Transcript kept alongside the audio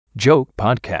Joke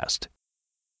Podcast.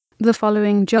 The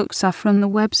following jokes are from the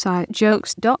website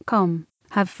jokes.com.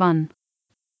 Have fun.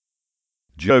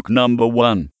 Joke number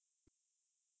 1.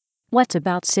 What's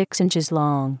about 6 inches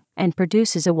long and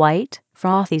produces a white,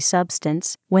 frothy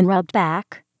substance when rubbed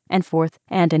back and forth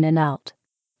and in and out?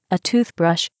 A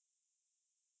toothbrush.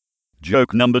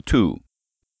 Joke number 2.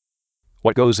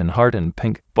 What goes in hard and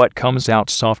pink but comes out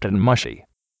soft and mushy?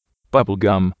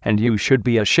 Bubblegum, and you should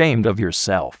be ashamed of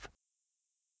yourself.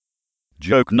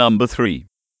 Joke number 3.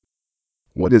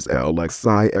 What is L like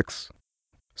psi x?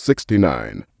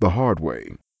 69, the hard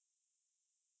way.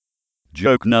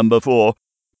 Joke number 4.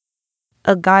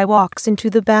 A guy walks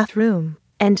into the bathroom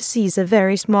and sees a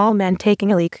very small man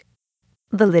taking a leak.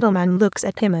 The little man looks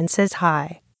at him and says,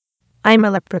 "Hi, I'm a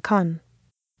leprechaun.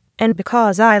 And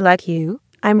because I like you,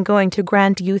 I'm going to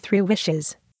grant you 3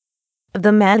 wishes."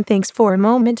 The man thinks for a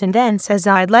moment and then says,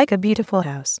 "I'd like a beautiful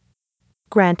house."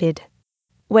 "Granted.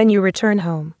 When you return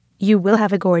home, you will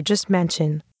have a gorgeous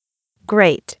mansion."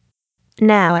 "Great.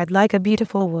 Now I'd like a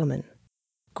beautiful woman."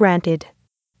 "Granted.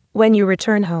 When you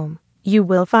return home, you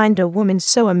will find a woman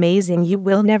so amazing you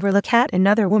will never look at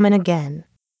another woman again.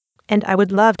 And I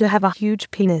would love to have a huge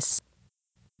penis.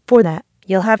 For that,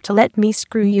 you'll have to let me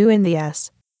screw you in the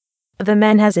ass." The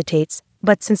man hesitates,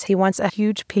 but since he wants a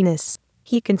huge penis,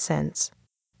 he consents.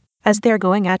 As they're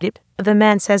going at it, the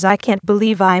man says, "I can't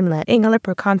believe I'm letting a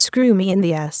leprechaun screw me in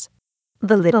the ass."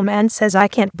 The little man says, "I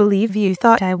can't believe you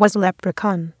thought I was a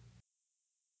leprechaun."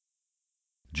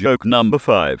 Joke number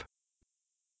 5.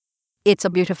 It's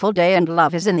a beautiful day and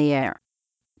love is in the air.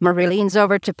 Marie leans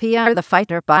over to Pierre the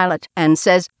fighter pilot and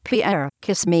says, "Pierre,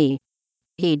 kiss me."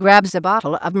 He grabs a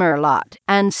bottle of Merlot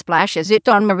and splashes it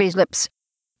on Marie's lips.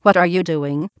 "What are you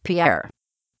doing, Pierre?"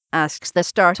 asks the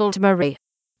startled Marie.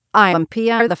 "I am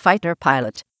Pierre the fighter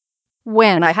pilot.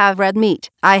 When I have red meat,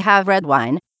 I have red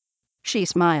wine." She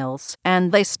smiles,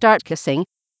 and they start kissing.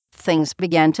 Things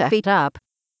begin to heat up.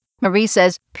 Marie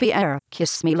says, "Pierre,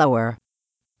 kiss me lower."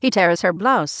 He tears her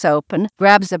blouse open,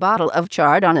 grabs a bottle of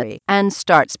Chardonnay, and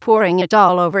starts pouring it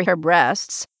all over her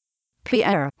breasts.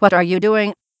 "Pierre, what are you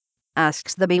doing?"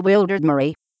 asks the bewildered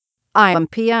Marie. "I am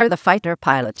Pierre the fighter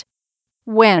pilot.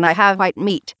 When I have white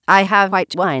meat, I have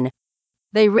white wine."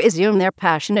 They resume their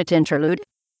passionate interlude.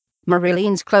 Marie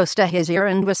leans close to his ear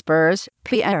and whispers,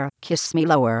 "Pierre, kiss me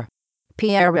lower."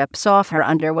 Pierre rips off her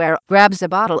underwear, grabs a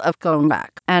bottle of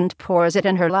cognac, and pours it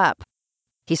in her lap.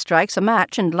 He strikes a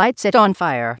match and lights it on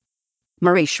fire.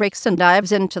 Marie shrieks and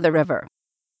dives into the river.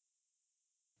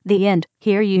 The end.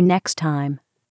 Hear you next time.